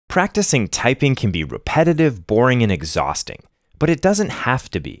Practicing typing can be repetitive, boring, and exhausting, but it doesn't have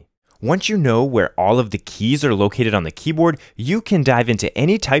to be. Once you know where all of the keys are located on the keyboard, you can dive into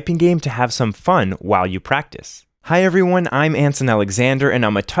any typing game to have some fun while you practice. Hi everyone, I'm Anson Alexander and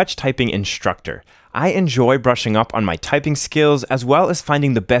I'm a touch typing instructor. I enjoy brushing up on my typing skills as well as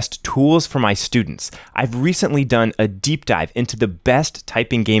finding the best tools for my students. I've recently done a deep dive into the best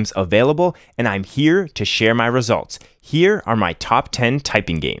typing games available and I'm here to share my results. Here are my top 10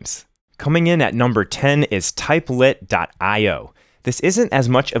 typing games. Coming in at number 10 is typelit.io. This isn't as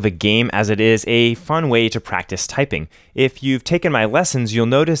much of a game as it is a fun way to practice typing. If you've taken my lessons, you'll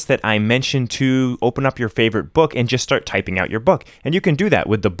notice that I mentioned to open up your favorite book and just start typing out your book. And you can do that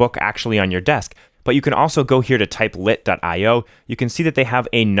with the book actually on your desk. But you can also go here to typelit.io. You can see that they have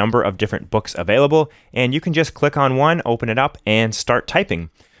a number of different books available, and you can just click on one, open it up, and start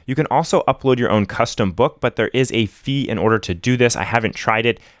typing. You can also upload your own custom book, but there is a fee in order to do this. I haven't tried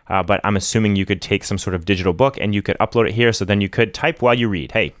it, but I'm assuming you could take some sort of digital book and you could upload it here, so then you could type while you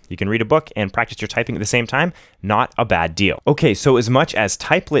read. Hey, you can read a book and practice your typing at the same time. Not a bad deal. Okay, so as much as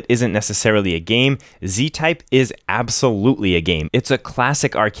Typelit isn't necessarily a game, ZTYPE is absolutely a game. It's a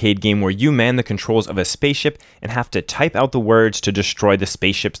classic arcade game where you man the controls of a spaceship and have to type out the words to destroy the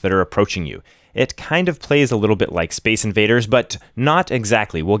spaceships that are approaching you. It kind of plays a little bit like Space Invaders, but not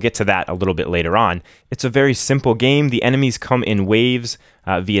exactly. We'll get to that a little bit later on. It's a very simple game. The enemies come in waves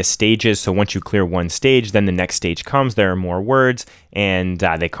via stages, so once you clear one stage, then the next stage comes. There are more words, and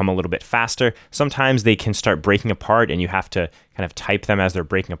they come a little bit faster. Sometimes they can start breaking apart, and you have to kind of type them as they're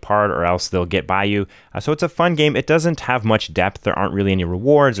breaking apart, or else they'll get by you. So it's a fun game. It doesn't have much depth. There aren't really any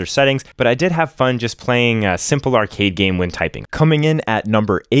rewards or settings, but I did have fun just playing a simple arcade game when typing. Coming in at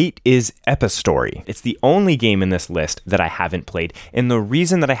number 8 is Epistory. It's the only game in this list that I haven't played, and the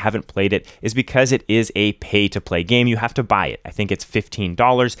reason that I haven't played it is because it is a pay-to-play game. You have to buy it. I think it's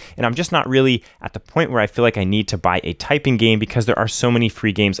 $15, and I'm just not really at the point where I feel like I need to buy a typing game because there are so many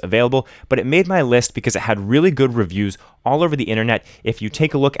free games available, but it made my list because it had really good reviews all over the internet. If you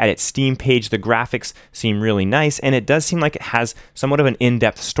take a look at its Steam page, the graphics seem really nice, and it does seem like it has somewhat of an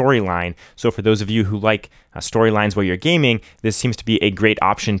in-depth storyline. So for those of you who like storylines while you're gaming, this seems to be a great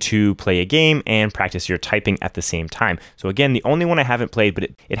option to play a game and practice your typing at the same time. So again, the only one I haven't played, but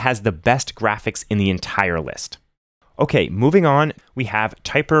it has the best graphics in the entire list. Okay, moving on, we have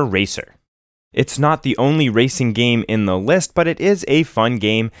TyperRacer. It's not the only racing game in the list, but it is a fun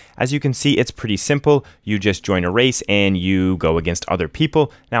game. As you can see, it's pretty simple. You just join a race and you go against other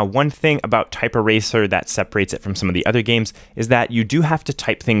people. Now, one thing about TyperRacer that separates it from some of the other games is that you do have to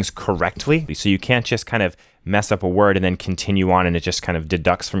type things correctly. So you can't just kind of mess up a word and then continue on and it just kind of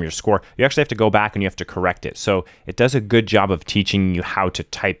deducts from your score. You actually have to go back and you have to correct it. So it does a good job of teaching you how to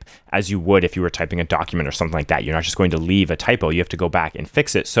type as you would if you were typing a document or something like that. You're not just going to leave a typo. You have to go back and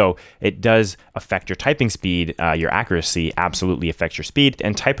fix it. So it does affect your typing speed. Your accuracy absolutely affects your speed,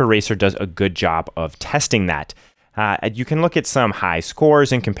 and TyperRacer does a good job of testing that. You can look at some high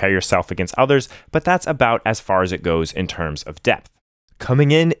scores and compare yourself against others, but that's about as far as it goes in terms of depth.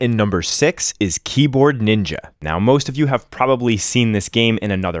 Coming in number 6 is Keyboard Ninja. Now, most of you have probably seen this game in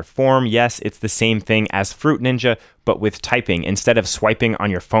another form. Yes, it's the same thing as Fruit Ninja, but with typing. Instead of swiping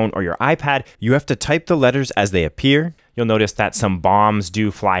on your phone or your iPad, you have to type the letters as they appear. You'll notice that some bombs do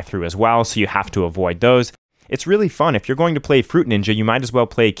fly through as well, so you have to avoid those. It's really fun. If you're going to play Fruit Ninja, you might as well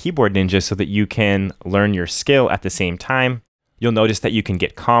play Keyboard Ninja so that you can learn your skill at the same time. You'll notice that you can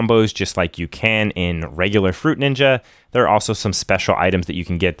get combos just like you can in regular Fruit Ninja. There are also some special items that you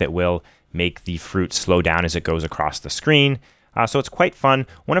can get that will make the fruit slow down as it goes across the screen. So it's quite fun.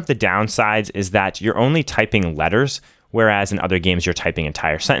 One of the downsides is that you're only typing letters, whereas in other games you're typing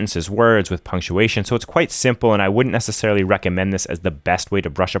entire sentences, words with punctuation. So it's quite simple, and I wouldn't necessarily recommend this as the best way to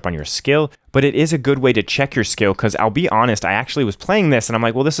brush up on your skill, but it is a good way to check your skill, because I'll be honest, I actually was playing this and I'm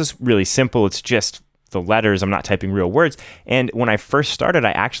like, well, this is really simple. It's just the letters. I'm not typing real words. And when I first started,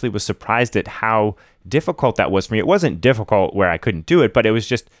 I actually was surprised at how difficult that was for me. It wasn't difficult where I couldn't do it, but it was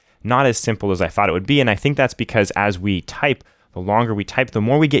just not as simple as I thought it would be. And I think that's because as we type, the longer we type, the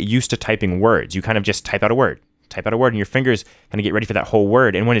more we get used to typing words. You kind of just type out a word, and your fingers kind of get ready for that whole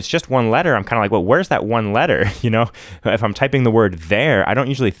word. And when it's just one letter, I'm kind of like, well, where's that one letter? You know, if I'm typing the word there, I don't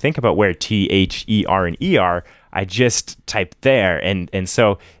usually think about where T, H, E, R, and E are. I just type there. And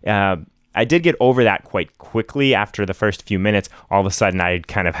so I did get over that quite quickly after the first few minutes. All of a sudden, I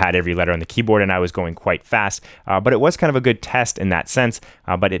kind of had every letter on the keyboard and I was going quite fast. But it was kind of a good test in that sense,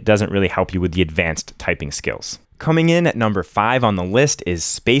 but it doesn't really help you with the advanced typing skills. Coming in at number 5 on the list is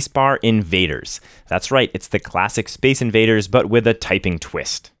Space Bar Invaders. That's right, it's the classic Space Invaders, but with a typing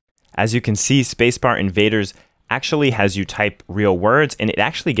twist. As you can see, Space Bar Invaders actually has you type real words, and it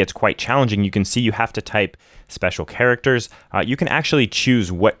actually gets quite challenging. You can see you have to type special characters. You can actually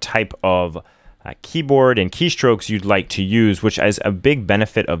choose what type of keyboard and keystrokes you'd like to use, which is a big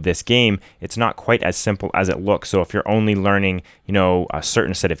benefit of this game. It's not quite as simple as it looks. So if you're only learning, a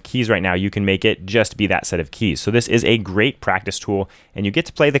certain set of keys right now, you can make it just be that set of keys. So this is a great practice tool, and you get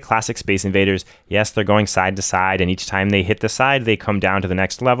to play the classic Space Invaders. Yes, they're going side to side, and each time they hit the side, they come down to the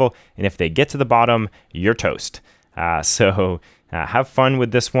next level. And if they get to the bottom, you're toast. Have fun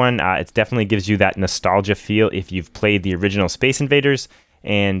with this one. It definitely gives you that nostalgia feel if you've played the original Space Invaders.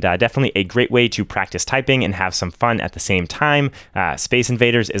 And definitely a great way to practice typing and have some fun at the same time. Space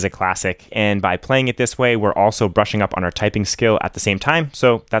Invaders is a classic, and by playing it this way, we're also brushing up on our typing skill at the same time,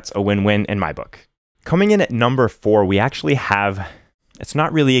 so that's a win-win in my book. Coming in at number 4, we actually have, it's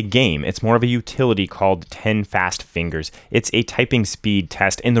not really a game, it's more of a utility called 10 Fast Fingers. It's a typing speed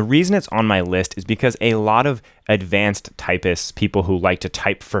test, and the reason it's on my list is because a lot of advanced typists, people who like to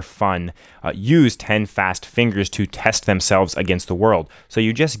type for fun, use 10 fast fingers to test themselves against the world. So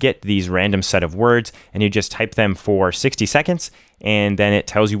you just get these random set of words and you just type them for 60 seconds, and then it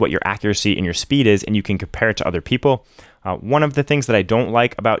tells you what your accuracy and your speed is, and you can compare it to other people. One of the things that I don't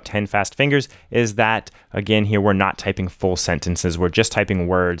like about 10 fast fingers is that, again, here we're not typing full sentences, we're just typing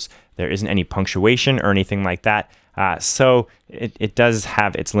words. There isn't any punctuation or anything like that. So it does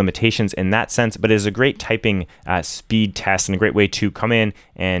have its limitations in that sense, but it is a great typing speed test and a great way to come in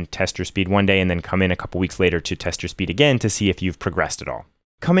and test your speed one day and then come in a couple weeks later to test your speed again to see if you've progressed at all.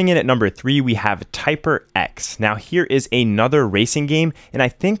 Coming in at number 3, we have TyperX. Now here is another racing game, and I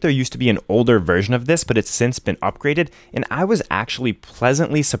think there used to be an older version of this, but it's since been upgraded, and I was actually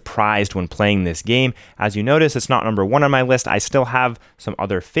pleasantly surprised when playing this game. As you notice, it's not number 1 on my list. I still have some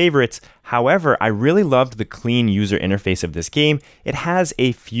other favorites. However, I really loved the clean user interface of this game. It has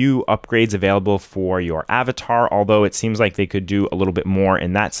a few upgrades available for your avatar, although it seems like they could do a little bit more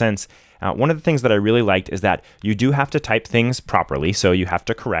in that sense. One of the things that I really liked is that you do have to type things properly, so you have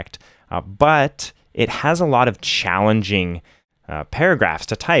to correct, but it has a lot of challenging paragraphs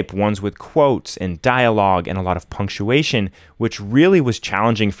to type, ones with quotes and dialogue and a lot of punctuation, which really was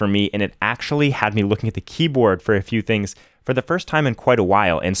challenging for me, and it actually had me looking at the keyboard for a few things for the first time in quite a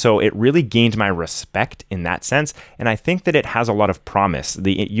while, and so it really gained my respect in that sense, and I think that it has a lot of promise.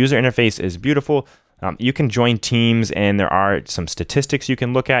 The user interface is beautiful. You can join teams, and there are some statistics you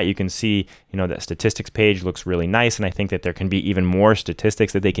can look at. You can see, that statistics page looks really nice, and I think that there can be even more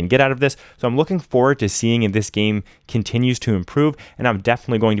statistics that they can get out of this. So I'm looking forward to seeing if this game continues to improve, and I'm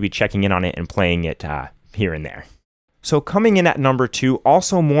definitely going to be checking in on it and playing it here and there. So coming in at number 2,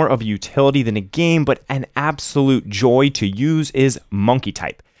 also more of a utility than a game, but an absolute joy to use, is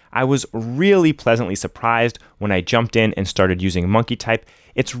Monkeytype. I was really pleasantly surprised when I jumped in and started using Monkeytype.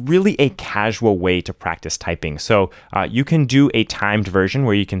 It's really a casual way to practice typing. So you can do a timed version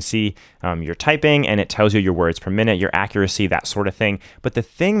where you can see your typing and it tells you your words per minute, your accuracy, that sort of thing. But the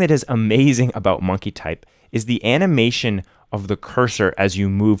thing that is amazing about Monkeytype is the animation of the cursor as you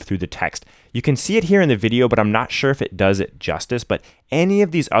move through the text. You can see it here in the video, but I'm not sure if it does it justice, but any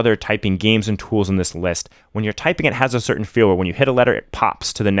of these other typing games and tools in this list, when you're typing, it has a certain feel where when you hit a letter, it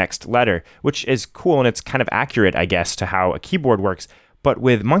pops to the next letter, which is cool, and it's kind of accurate, I guess, to how a keyboard works. But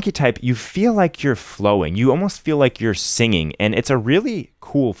with Monkeytype, you feel like you're flowing. You almost feel like you're singing, and it's a really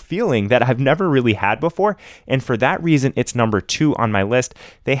cool feeling that I've never really had before, and for that reason, it's number 2 on my list.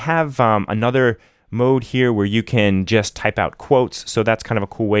 They have another mode here where you can just type out quotes, so that's kind of a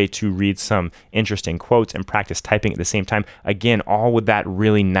cool way to read some interesting quotes and practice typing at the same time. Again, all with that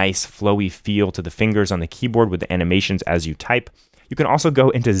really nice flowy feel to the fingers on the keyboard with the animations as you type. You can also go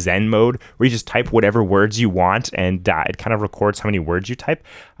into Zen mode where you just type whatever words you want, and it kind of records how many words you type.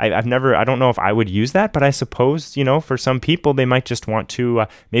 I don't know if I would use that, but I suppose, for some people, they might just want to,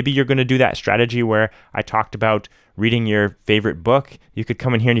 maybe you're going to do that strategy where I talked about reading your favorite book. You could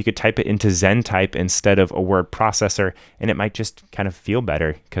come in here and you could type it into ZTYPE instead of a word processor, and it might just kind of feel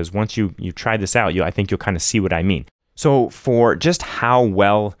better, because once you try this out, I think you'll kind of see what I mean. So for just how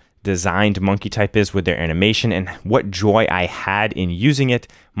well designed Monkeytype is with their animation and what joy I had in using it,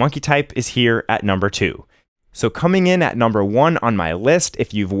 Monkeytype is here at number 2. So coming in at number 1 on my list,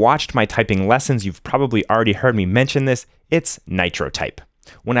 if you've watched my typing lessons, you've probably already heard me mention this, it's Nitro Type.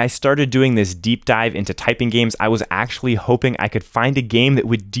 When I started doing this deep dive into typing games, I was actually hoping I could find a game that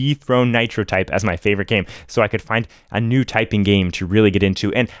would dethrone Nitro Type as my favorite game, so I could find a new typing game to really get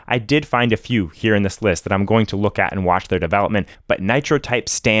into. And I did find a few here in this list that I'm going to look at and watch their development, but Nitro Type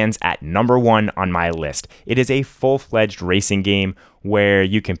stands at number 1 on my list. It is a full-fledged racing game where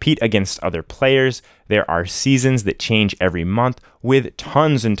you compete against other players. There are seasons that change every month with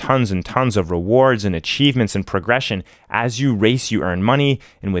tons and tons and tons of rewards and achievements and progression. As you race, you earn money,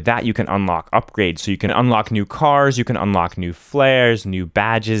 and with that, you can unlock upgrades. So you can unlock new cars, you can unlock new flares, new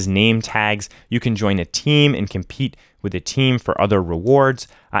badges, name tags. You can join a team and compete with a team for other rewards.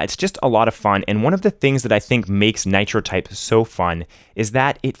 It's just a lot of fun. And one of the things that I think makes Nitro Type so fun is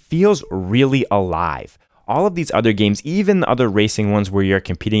that it feels really alive. All of these other games, even the other racing ones where you're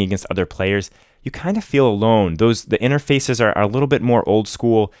competing against other players, you kind of feel alone. The interfaces are a little bit more old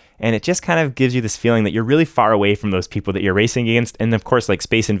school, and it just kind of gives you this feeling that you're really far away from those people that you're racing against. And of course, like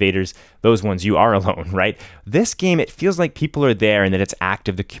Space Invaders, those ones you are alone, right? This game, it feels like people are there and that it's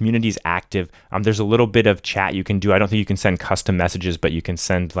active. The community's active. There's a little bit of chat you can do. I don't think you can send custom messages, but you can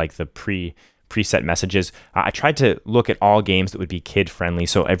send like the preset messages. I tried to look at all games that would be kid-friendly,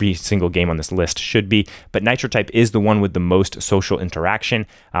 so every single game on this list should be, but Nitro Type is the one with the most social interaction,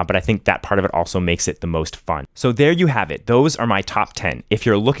 but I think that part of it also makes it the most fun. So there you have it. Those are my top 10. If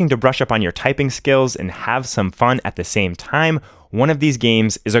you're looking to brush up on your typing skills and have some fun at the same time, one of these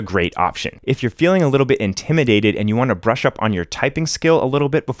games is a great option. If you're feeling a little bit intimidated and you want to brush up on your typing skill a little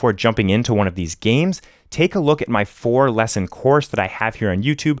bit before jumping into one of these games, take a look at my 4-lesson course that I have here on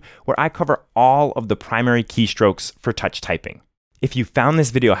YouTube, where I cover all of the primary keystrokes for touch typing. If you found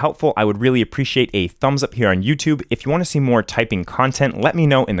this video helpful, I would really appreciate a thumbs up here on YouTube. If you want to see more typing content, let me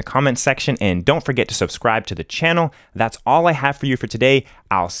know in the comments section, and don't forget to subscribe to the channel. That's all I have for you for today.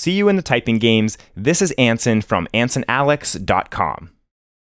 I'll see you in the typing games. This is Anson from AnsonAlex.com.